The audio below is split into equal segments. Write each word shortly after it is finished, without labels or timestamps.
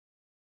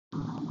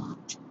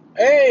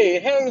Hey,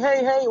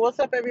 what's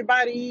up,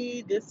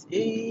 everybody? This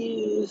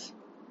is,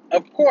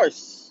 of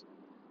course,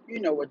 you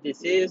know what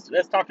this is.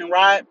 Let's Talk and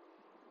Ride.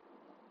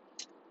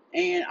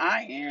 And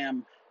I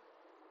am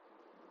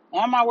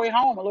on my way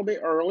home a little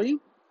bit early.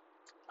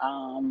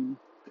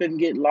 Couldn't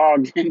get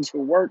logged into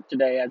work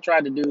today. I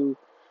tried to do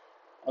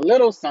a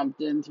little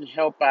something to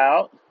help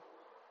out.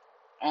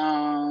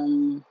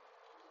 Um,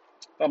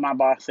 but my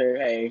boss said,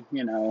 hey,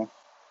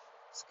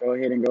 let's go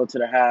ahead and go to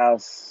the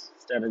house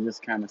instead of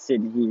just kind of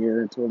sitting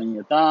here twiddling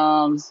your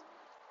thumbs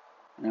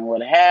and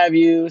what have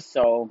you.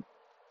 So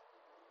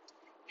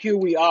here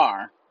we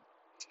are.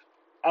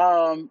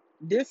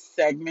 This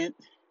segment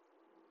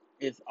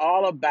is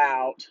all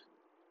about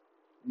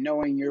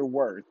knowing your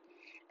worth,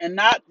 and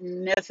not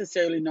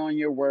necessarily knowing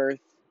your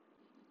worth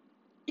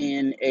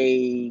in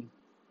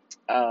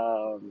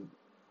um,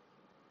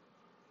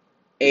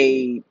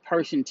 a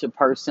person to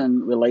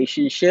person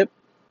relationship.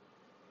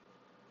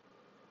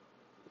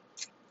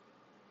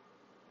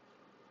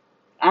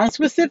 I'm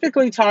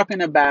specifically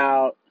talking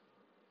about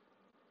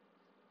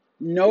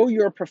know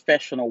your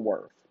professional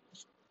worth.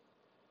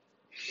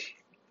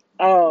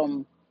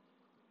 Um,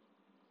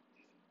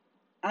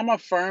 I'm a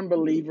firm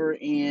believer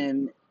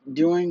in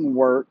doing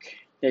work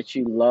that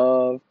you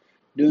love,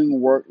 doing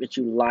work that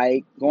you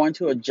like, going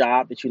to a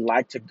job that you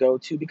like to go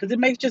to, because it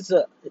makes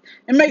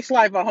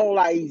life a whole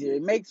lot easier.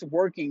 It makes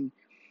working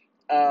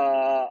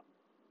uh,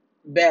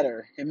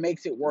 better. It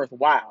makes it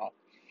worthwhile.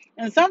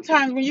 And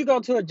sometimes when you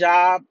go to a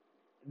job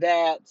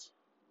that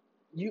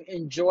you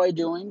enjoy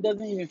doing,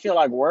 doesn't even feel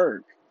like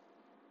work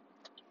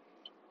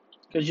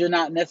because you're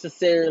not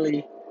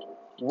necessarily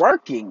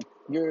working.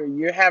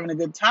 You're having a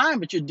good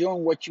time, but you're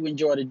doing what you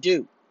enjoy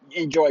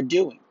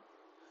doing.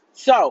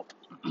 So,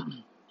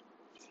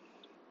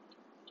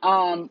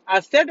 I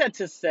said that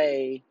to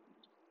say,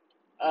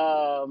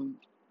 um,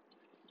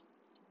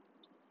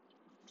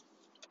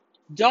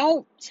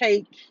 don't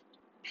take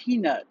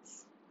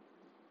peanuts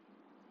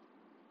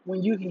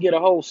when you can get a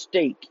whole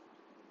steak.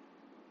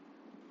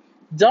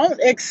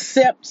 Don't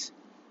accept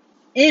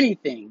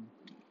anything.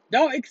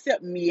 Don't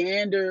accept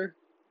meander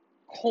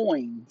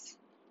coins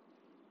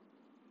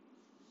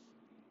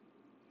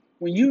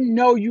when you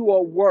know you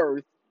are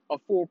worth a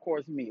full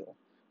course meal.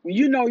 When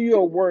you know you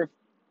are worth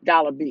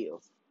dollar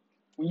bills.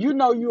 When you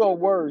know you are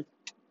worth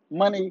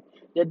money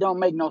that don't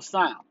make no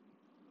sound.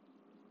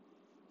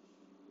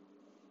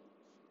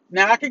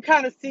 Now I can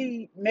kind of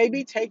see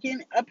maybe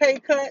taking a pay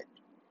cut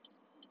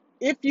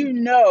if you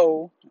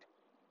know,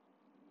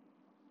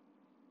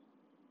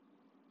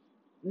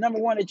 number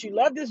one, that you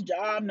love this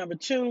job. Number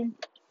two,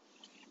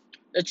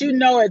 that you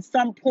know at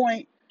some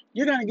point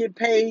you're gonna get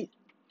paid,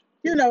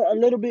 a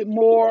little bit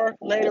more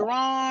later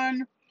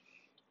on,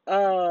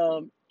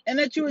 and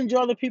that you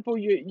enjoy the people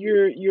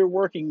you're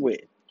working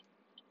with.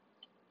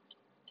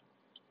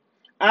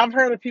 I've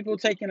heard of people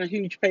taking a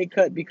huge pay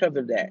cut because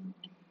of that.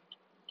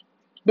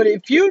 But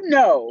if you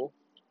know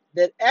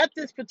that at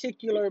this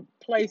particular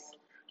place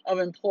of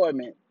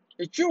employment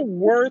that you're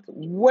worth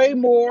way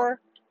more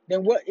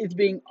than what is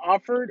being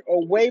offered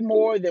or way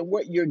more than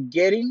what you're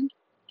getting,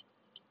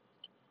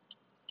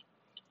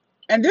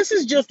 and this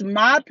is just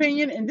my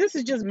opinion and this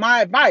is just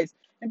my advice,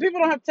 and people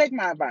don't have to take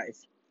my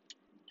advice.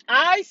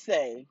 I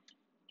say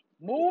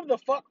move the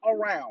fuck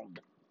around.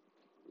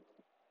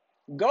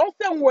 Go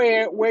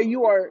somewhere where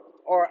you are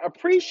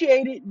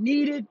appreciated,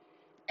 needed,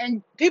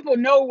 and people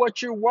know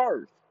what you're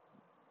worth.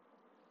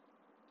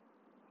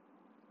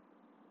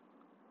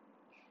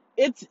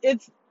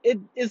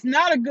 It's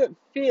not a good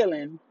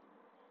feeling,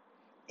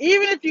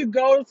 even if you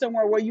go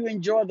somewhere where you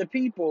enjoy the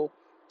people,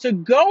 to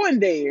go in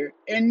there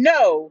and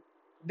know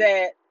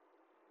that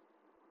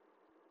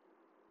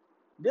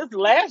this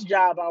last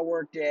job I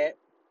worked at,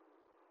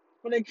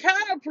 well, they kind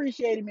of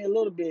appreciated me a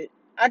little bit.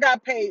 I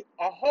got paid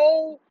a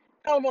whole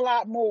hell of a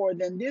lot more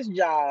than this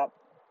job,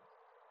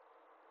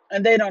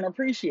 and they don't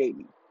appreciate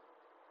me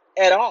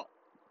at all.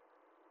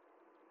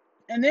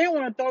 And they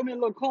want to throw me a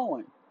little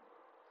coin.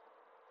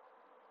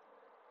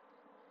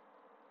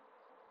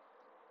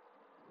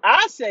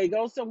 I say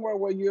go somewhere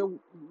where you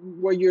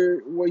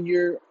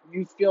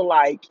feel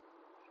like,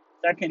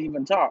 I can't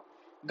even talk.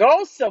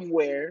 Go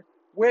somewhere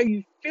where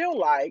you feel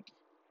like,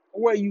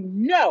 where you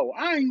know,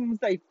 I don't even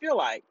say feel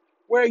like,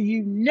 where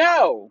you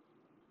know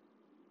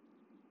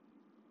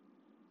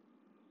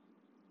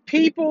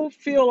people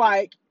feel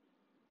like,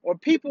 or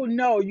people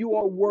know you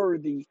are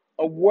worthy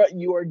of what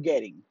you are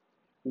getting,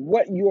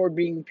 what you are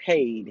being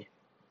paid.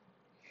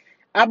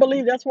 I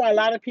believe that's why a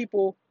lot of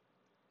people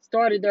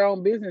started their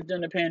own business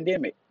during the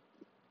pandemic,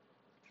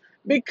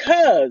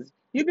 because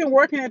you've been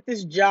working at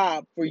this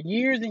job for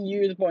years and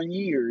years upon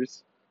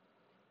years,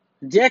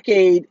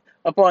 decade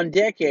upon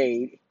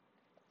decade,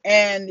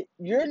 and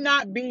you're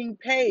not being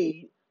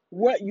paid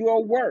what you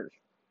are worth.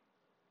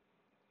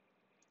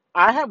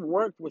 I have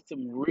worked with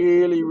some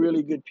really,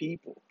 really good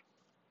people.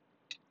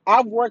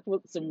 I've worked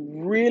with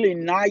some really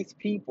nice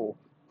people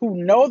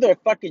who know their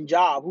fucking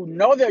job, who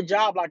know their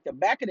job like the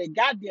back of their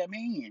goddamn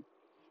hand,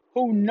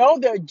 who know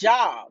their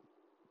job.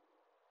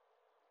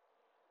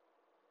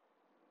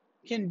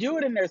 can do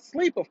it in their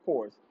sleep, of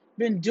course.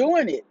 Been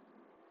doing it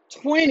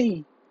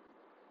 20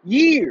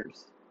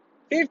 years,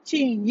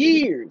 15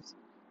 years,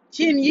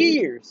 10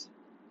 years,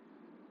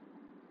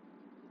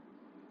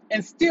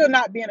 and still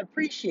not being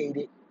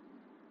appreciated.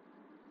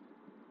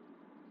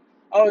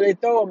 Oh, they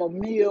throw them a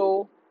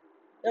meal.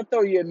 They'll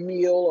throw you a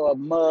meal or a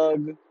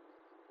mug,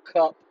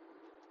 cup,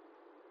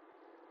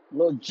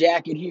 little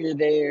jacket here,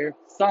 there,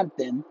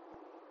 something.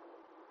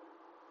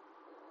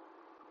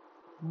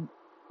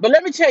 But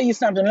let me tell you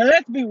something, and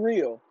let's be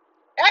real.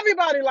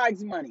 Everybody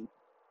likes money.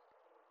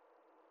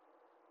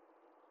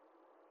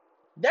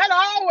 That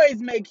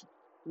always makes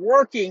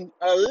working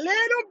a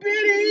little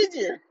bit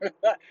easier.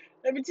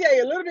 Let me tell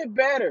you, a little bit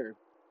better.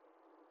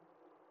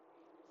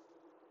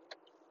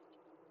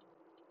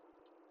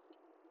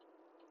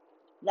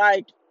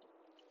 Like,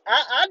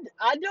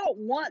 I don't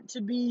want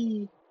to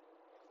be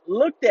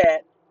looked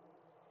at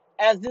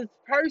as this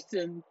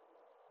person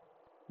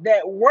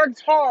that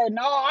works hard and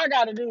all I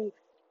gotta do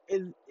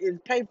is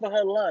pay for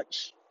her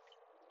lunch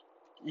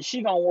and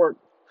she gonna work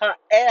her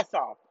ass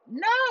off.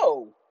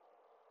 No,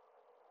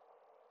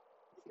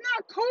 it's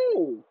not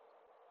cool.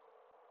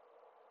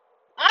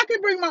 I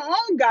can bring my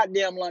own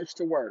goddamn lunch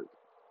to work.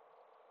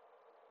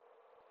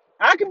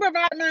 I can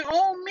provide my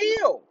own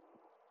meal.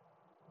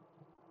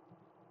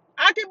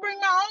 I can bring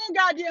my own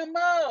goddamn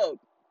mug,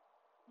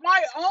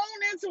 my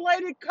own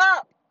insulated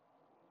cup,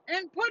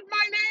 and put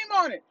my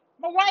name on it.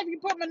 My wife can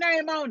put my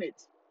name on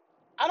it.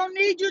 I don't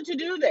need you to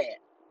do that.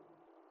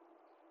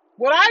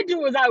 What I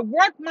do is I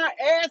work my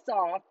ass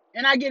off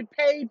and I get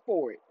paid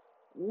for it.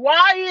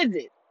 Why is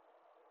it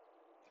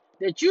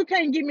that you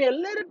can't give me a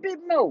little bit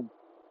more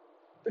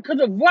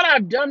because of what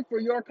I've done for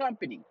your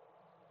company?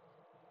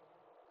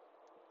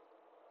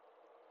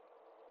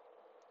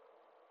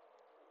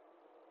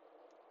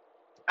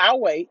 I'll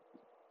wait,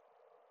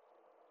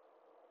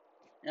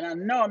 and I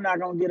know I'm not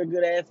gonna get a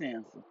good ass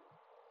answer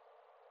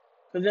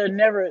because there's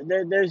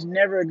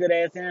never a good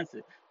ass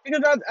answer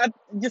because I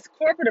just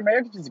corporate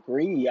America just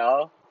greedy,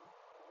 y'all,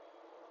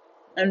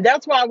 and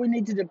that's why we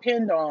need to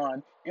depend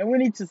on and we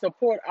need to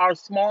support our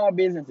small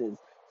businesses,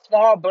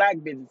 small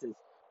black businesses,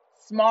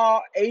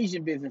 small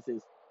Asian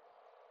businesses,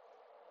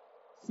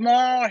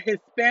 small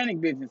Hispanic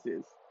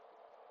businesses,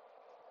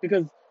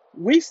 because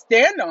we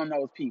stand on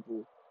those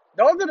people.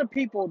 Those are the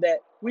people that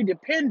we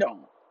depend on.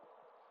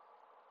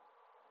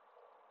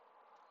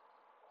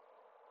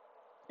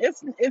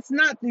 It's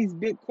not these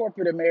big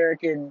corporate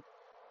American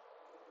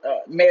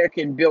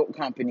built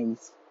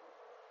companies.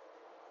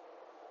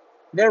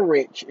 They're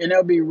rich and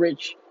they'll be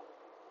rich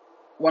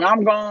when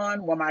I'm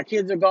gone, when my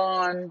kids are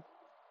gone,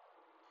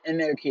 and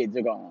their kids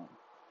are gone.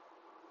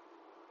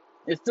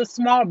 It's the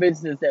small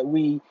business that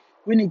we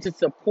need to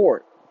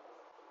support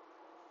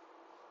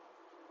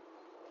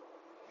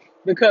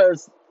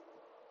because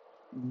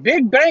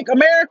big bank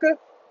America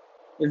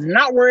is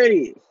not where it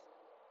is.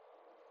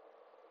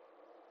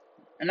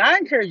 And I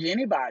encourage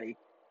anybody,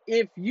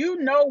 if you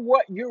know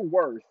what you're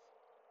worth,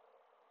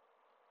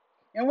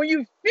 and when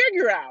you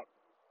figure out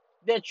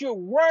that you're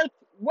worth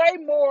way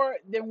more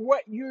than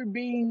what you're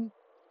being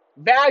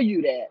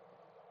valued at,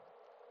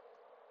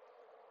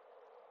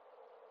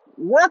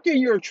 work in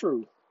your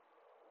truth.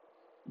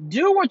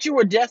 Do what you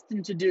were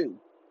destined to do.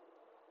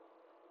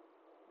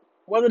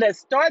 Whether that's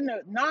starting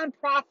a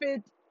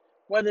nonprofit,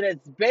 whether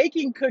that's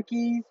baking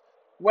cookies,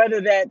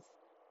 whether that's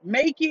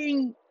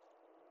making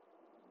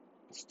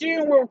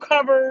steering wheel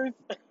covers.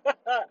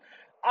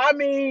 I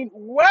mean,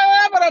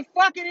 whatever the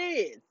fuck it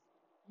is,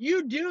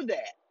 you do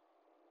that.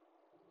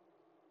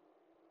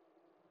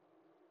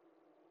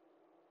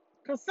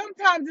 Because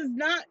sometimes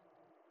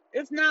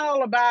it's not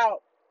all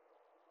about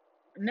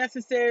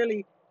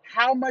necessarily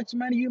how much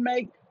money you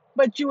make,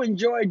 but you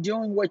enjoy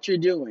doing what you're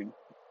doing.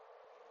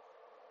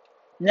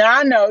 Now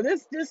I know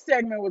this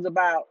segment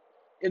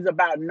is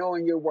about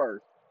knowing your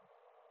worth.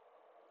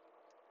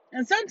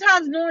 And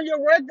sometimes knowing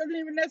your worth doesn't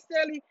even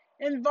necessarily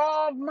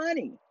involve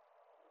money.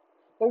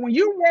 But when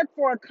you work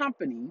for a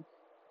company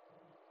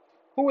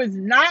who is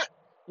not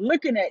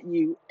looking at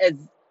you as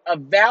a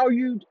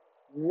valued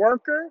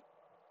worker,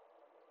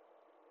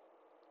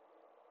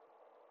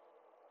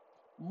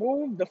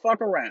 move the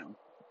fuck around.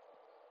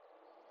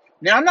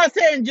 Now I'm not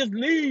saying just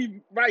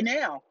leave right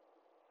now.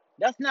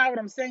 That's not what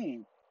I'm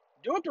saying.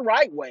 Do it the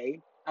right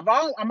way.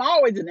 I'm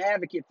always an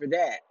advocate for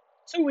that.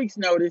 2 weeks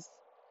notice,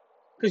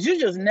 because you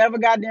just never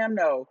goddamn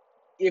know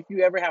if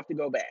you ever have to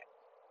go back.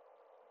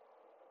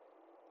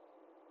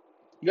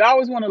 You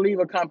always want to leave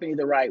a company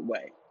the right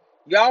way.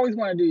 You always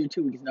want to do your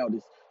 2 weeks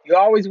notice. You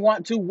always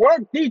want to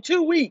work the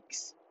 2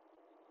 weeks.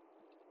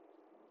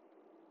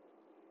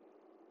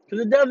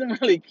 Because it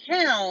doesn't really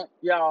count,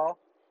 y'all,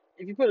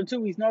 if you put a 2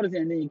 weeks notice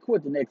in and then you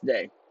quit the next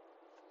day.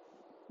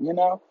 You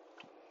know?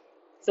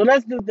 So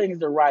let's do things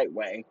the right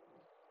way,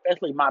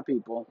 especially my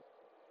people.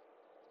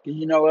 Because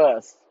you know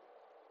us.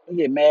 We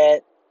get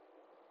mad.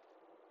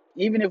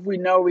 Even if we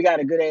know we got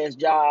a good ass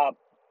job,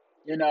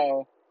 we're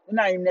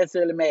not even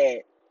necessarily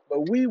mad.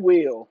 But we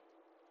will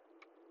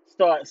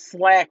start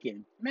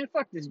slacking. Man,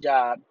 fuck this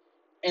job.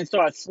 And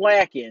start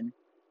slacking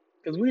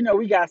Because we know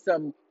we got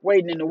something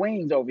waiting in the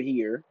wings over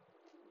here,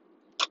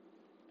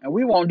 and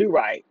we won't do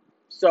right.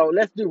 So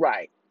let's do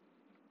right.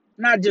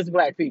 Not just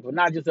black people,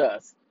 not just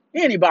us.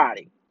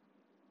 Anybody.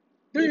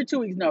 Do your 2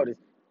 weeks notice.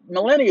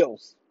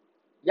 Millennials,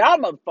 y'all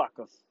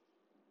motherfuckers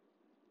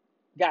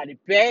got it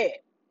bad.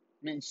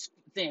 And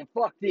saying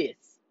fuck this.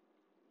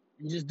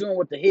 And just doing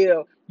what the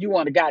hell you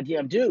want to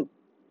goddamn do.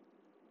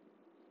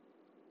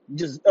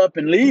 Just up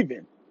and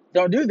leaving.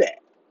 Don't do that.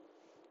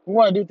 We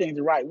want to do things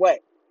the right way.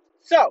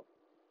 So,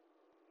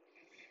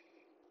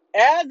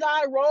 as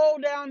I roll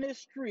down this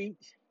street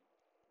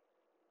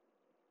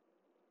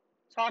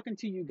talking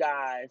to you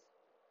guys,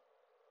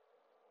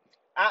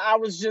 I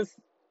was just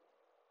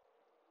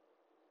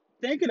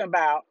thinking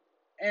about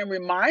and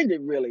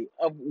reminded really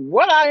of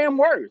what I am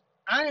worth.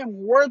 I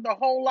am worth a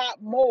whole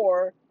lot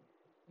more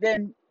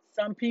than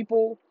some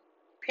people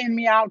pin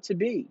me out to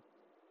be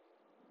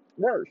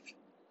worth.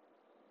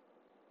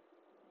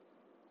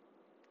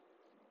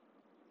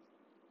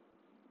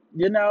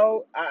 You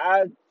know,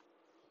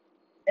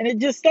 and it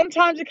just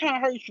sometimes it kind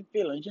of hurts your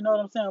feelings. You know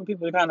what I'm saying?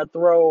 People kind of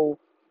throw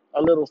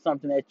a little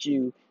something at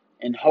you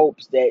in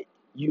hopes that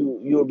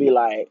you'll be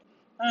like,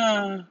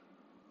 uh,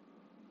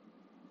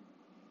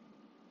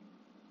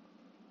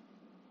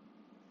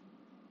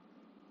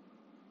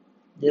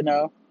 you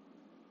know,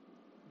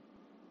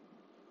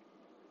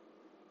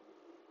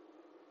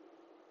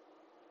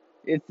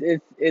 it's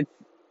it's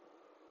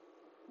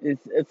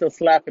it's it's a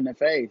slap in the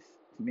face.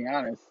 To be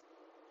honest,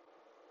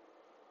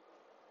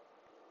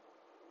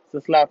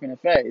 it's a slap in the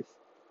face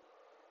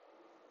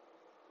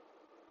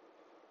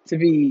to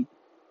be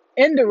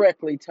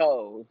indirectly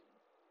told,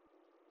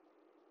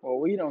 well,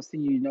 we don't see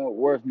you no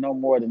worth no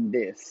more than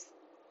this,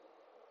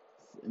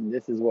 and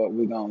this is what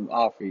we're gonna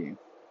offer you.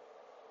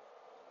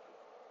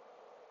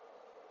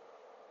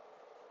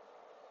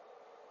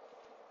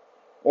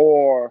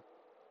 Or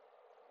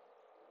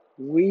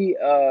we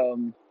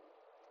um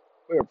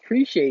we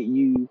appreciate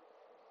you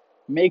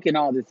making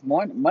all this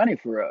money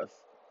for us,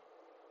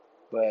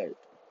 but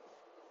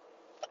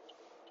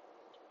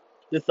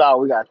this is all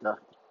we got to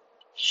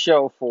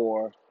show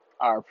for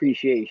our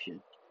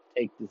appreciation.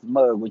 Take this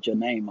mug with your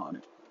name on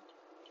it.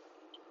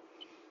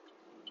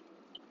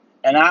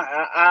 And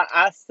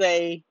I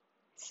say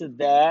to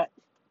that,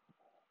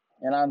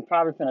 and I'm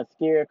probably gonna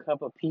scare a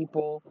couple of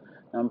people.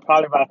 I'm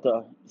probably about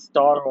to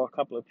startle a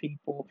couple of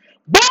people.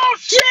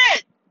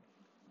 Bullshit!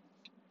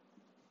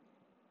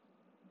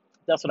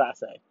 That's what I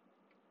say.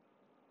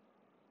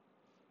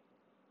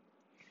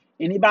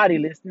 Anybody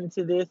listening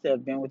to this that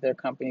have been with their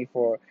company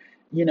for,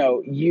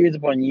 years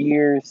upon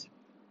years,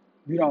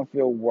 you don't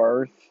feel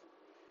worth.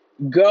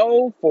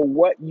 Go for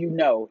what you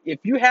know. If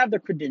you have the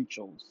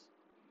credentials,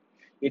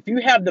 if you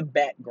have the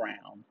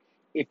background,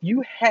 if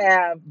you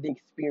have the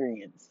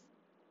experience,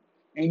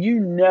 and you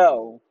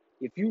know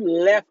if you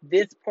left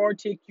this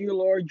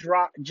particular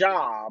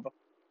job,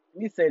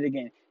 let me say it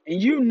again,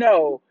 and you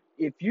know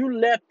if you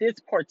left this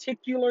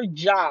particular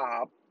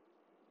job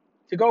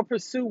to go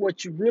pursue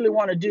what you really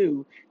want to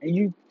do, and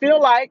you feel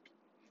like,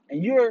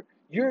 and you're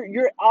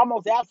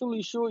almost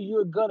absolutely sure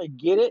you're gonna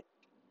get it,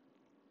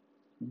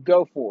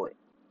 go for it.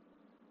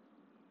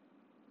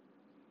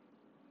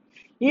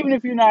 Even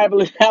if you're not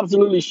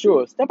absolutely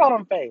sure, step out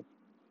on faith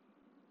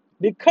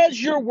because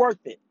you're worth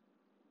it.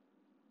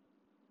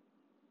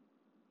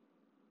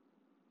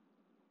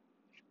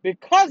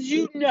 Because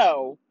you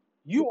know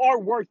you are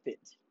worth it.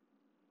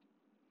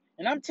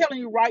 And I'm telling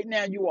you right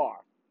now, you are.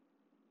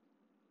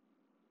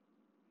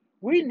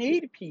 We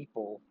need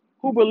people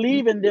who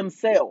believe in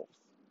themselves.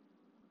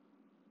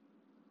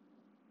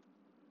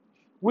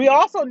 We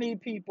also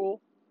need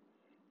people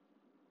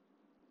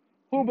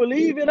who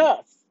believe in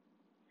us.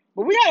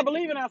 But we got to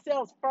believe in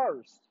ourselves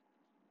first.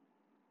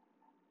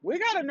 We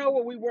got to know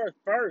what we're worth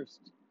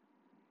first.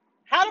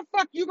 How the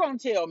fuck you going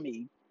to tell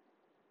me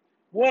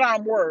what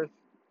I'm worth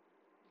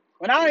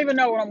when I don't even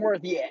know what I'm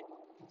worth yet?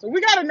 So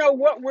we got to know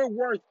what we're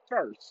worth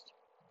first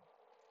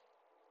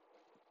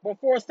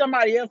before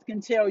somebody else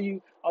can tell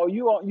you, oh,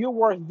 you're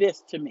worth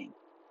this to me.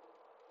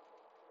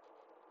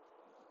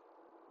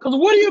 Because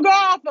what do you go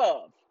off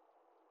of?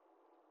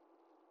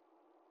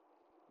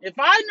 If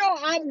I know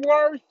I'm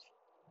worth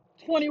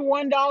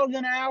 $21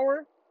 an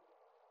hour,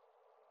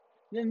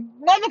 then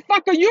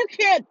motherfucker, you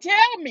can't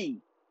tell me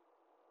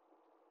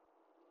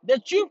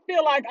that you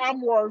feel like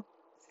I'm worth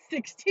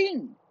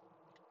 16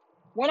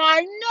 when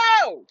I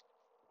know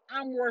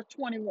I'm worth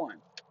 21.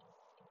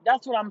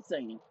 That's what I'm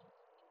saying.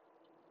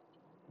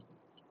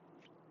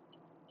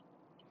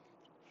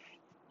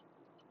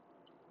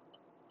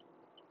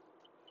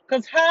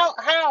 Because how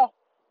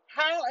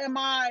am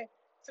I?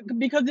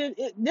 Because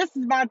this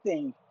is my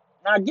thing.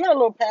 And I get a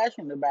little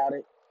passionate about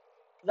it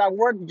because I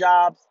work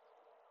jobs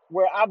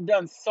where I've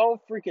done so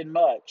freaking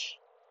much,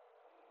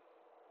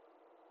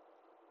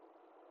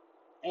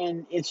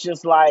 and it's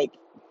just like,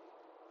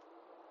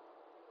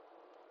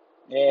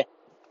 yeah,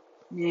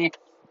 yeah.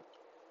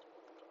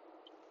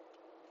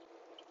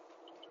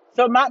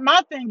 So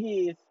my thing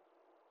is,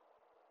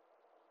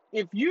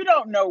 if you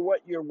don't know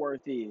what your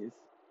worth is,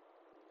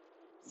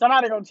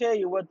 Somebody gonna tell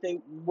you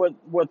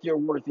what your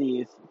worth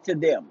is to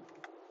them.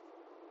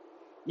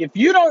 If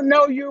you don't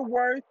know your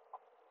worth,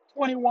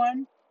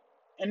 21,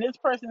 and this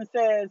person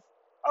says,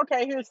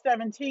 okay, here's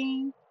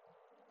 17,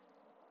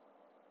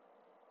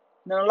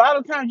 then a lot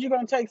of times you're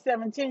gonna take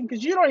 17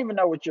 because you don't even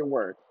know what you're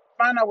worth.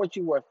 Find out what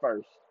you're worth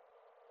first.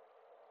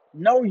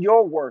 Know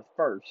your worth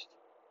first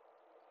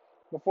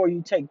before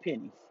you take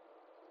pennies.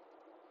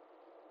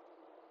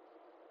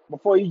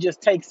 Before you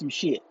just take some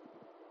shit.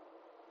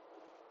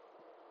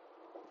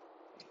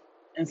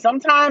 And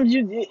sometimes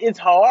it's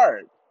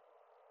hard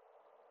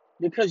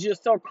because you're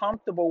so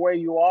comfortable where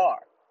you are.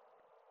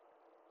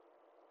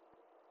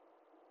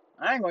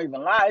 I ain't gonna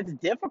even lie, it's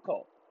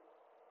difficult.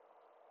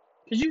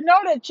 Because you know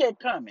that check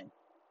coming.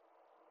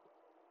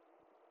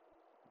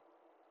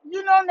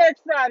 You know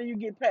next Friday you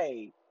get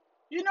paid.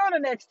 You know the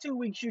next 2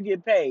 weeks you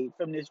get paid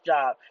from this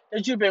job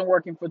that you've been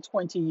working for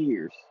 20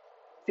 years,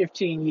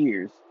 15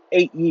 years,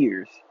 8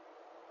 years.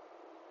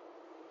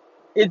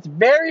 It's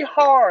very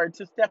hard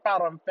to step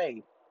out on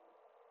faith.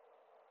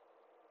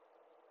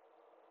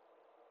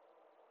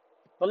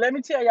 But let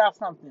me tell y'all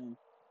something.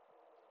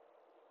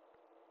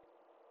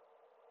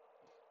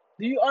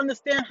 Do you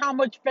understand how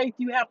much faith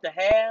you have to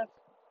have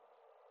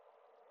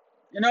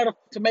in order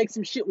to make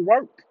some shit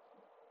work?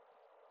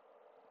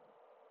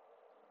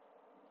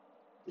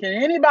 Can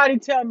anybody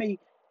tell me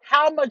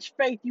how much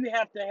faith you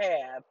have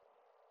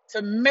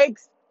to make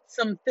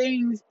some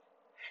things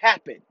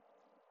happen?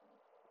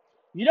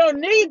 You don't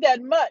need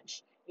that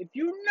much. If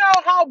you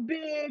know how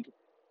big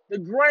the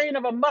grain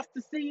of a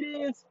mustard seed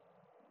is,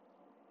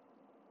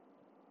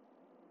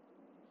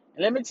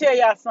 and let me tell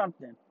y'all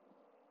something.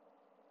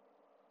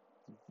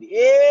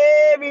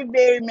 Very,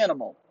 very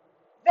minimal.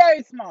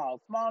 Very small.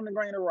 Smaller than a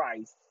grain of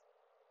rice.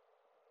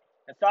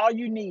 That's all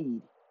you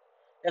need.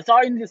 That's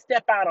all you need to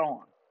step out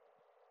on.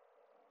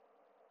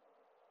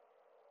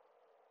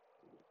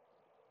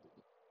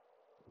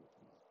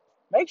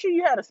 Make sure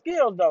you have the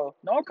skills though.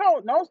 Don't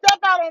step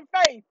out on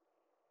faith.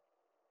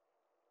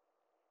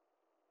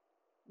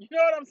 You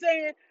know what I'm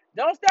saying?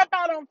 Don't step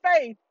out on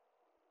faith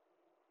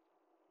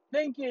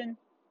thinking,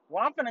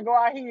 well, I'm gonna go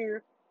out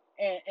here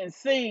and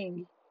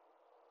sing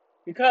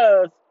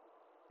because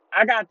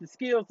I got the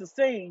skills to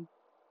sing,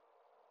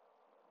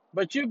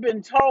 but you've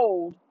been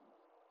told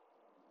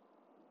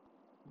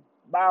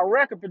by a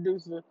record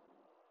producer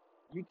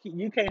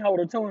you can't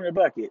hold a tune in a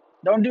bucket.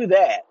 Don't do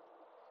that.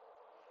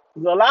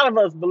 Because a lot of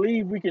us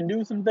believe we can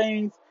do some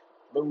things,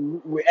 but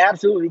we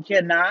absolutely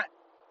cannot.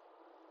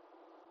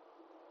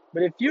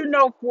 But if you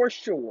know for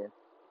sure,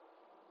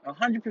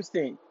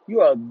 100%, you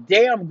are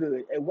damn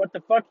good at what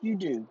the fuck you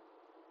do.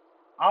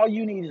 All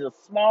you need is a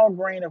small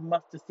grain of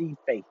mustard seed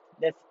faith.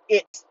 That's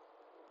it.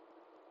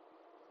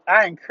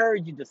 I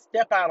encourage you to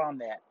step out on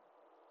that.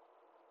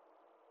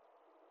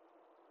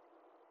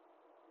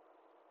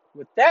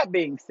 With that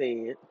being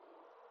said,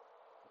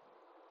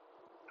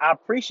 I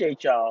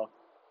appreciate y'all.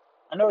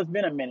 I know it's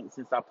been a minute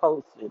since I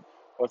posted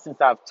or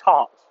since I've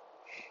talked.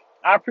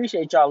 I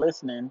appreciate y'all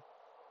listening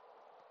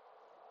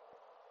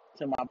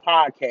to my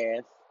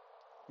podcast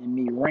and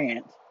me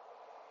rant.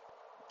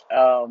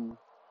 Um,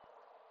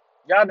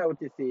 y'all know what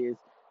this is.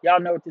 Y'all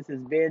know what this has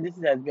been. This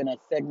has been a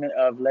segment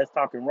of Let's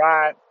Talk and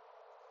Ride.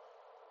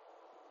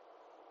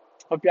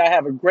 Hope y'all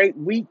have a great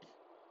week.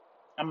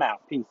 I'm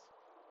out. Peace.